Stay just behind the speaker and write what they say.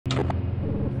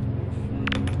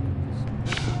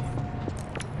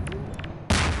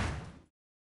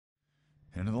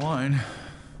fine.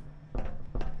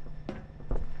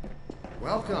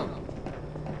 Welcome.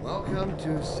 Welcome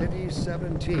to City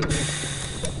 17.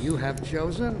 You have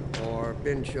chosen, or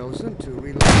been chosen, to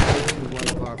relocate to one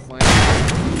of our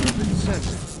finest urban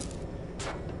centers.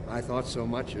 I thought so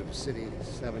much of City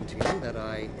 17 that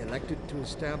I elected to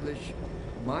establish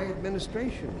my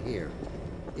administration here,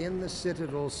 in the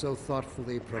citadel so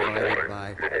thoughtfully provided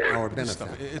by our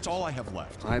benefactors. It's all I have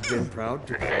left. I've been proud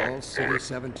to call City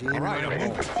 17 All right, my I'm home.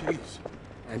 moving. Jeez.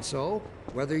 And so,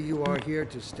 whether you are here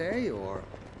to stay or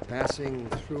passing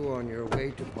through on your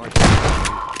way to Park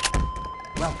Avenue,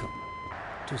 welcome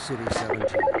to City 17.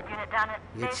 Unit down at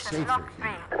It's station safer Block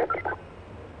here. 3.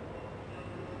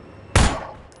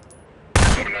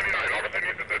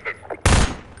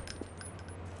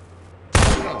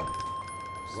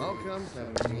 Welcome,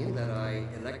 17, that I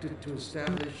elected to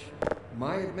establish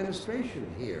my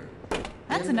administration here.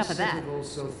 That's in enough the of that. citadel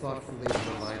so thoughtfully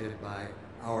provided by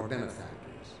our benefactors.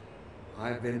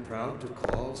 I've been proud to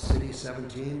call City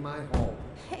 17 my home.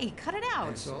 Hey, cut it out.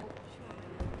 And so,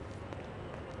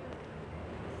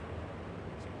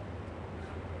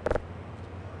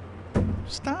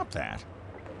 Stop that.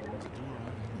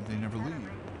 They never leave.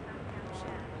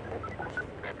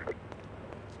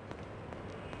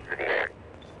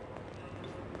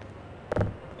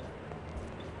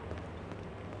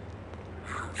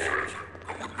 Wait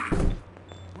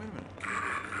a minute.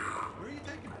 Where are you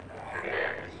taking me?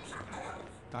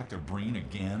 Dr. Breen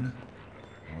again?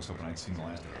 I was hoping I'd seen the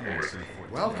last of him in City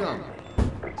 14. welcome.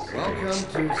 Welcome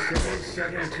to City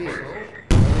 17.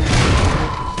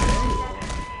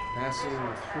 Passing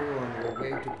through on your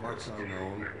way to parts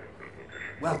unknown.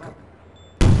 Welcome.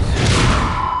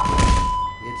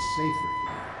 It's safer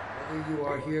here. Whether you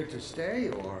are here to stay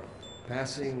or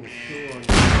passing through on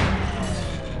your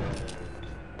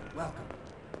welcome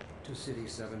to City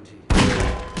 17.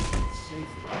 It's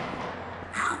safer.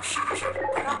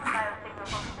 Block biosignal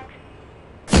function.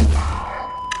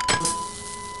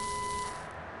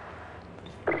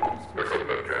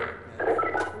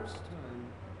 First time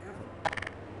ever,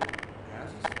 as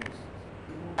a species,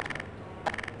 immortality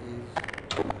is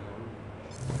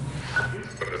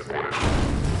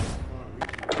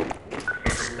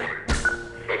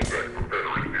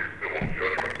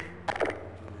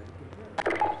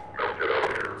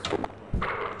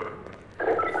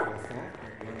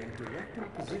direct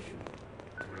opposition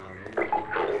to our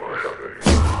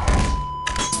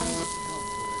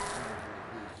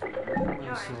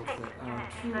myself that our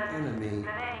true enemy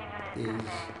is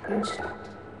instinct.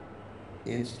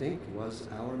 Instinct was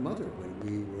our mother when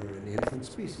we were an infant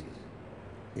species.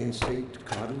 Instinct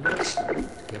coddled us,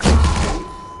 kept us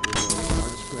safe in those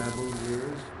hard-scrabble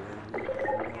years when we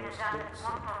owned our sticks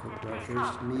and cooked our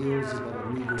first meals about a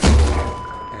meter tall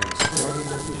and started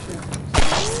at the shaft.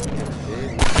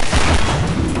 Then,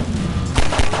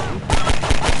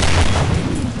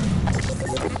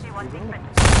 51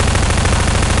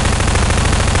 secrets.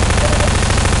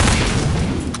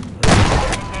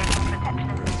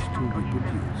 to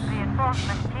reproduce.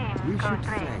 Reinforcement team We code should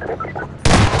 3.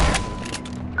 thank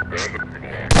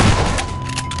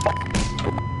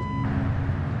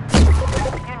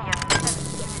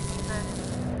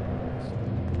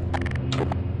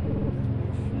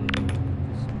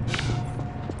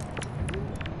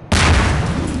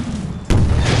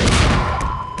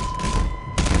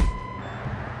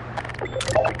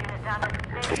Unit down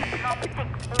at station Block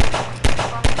 6.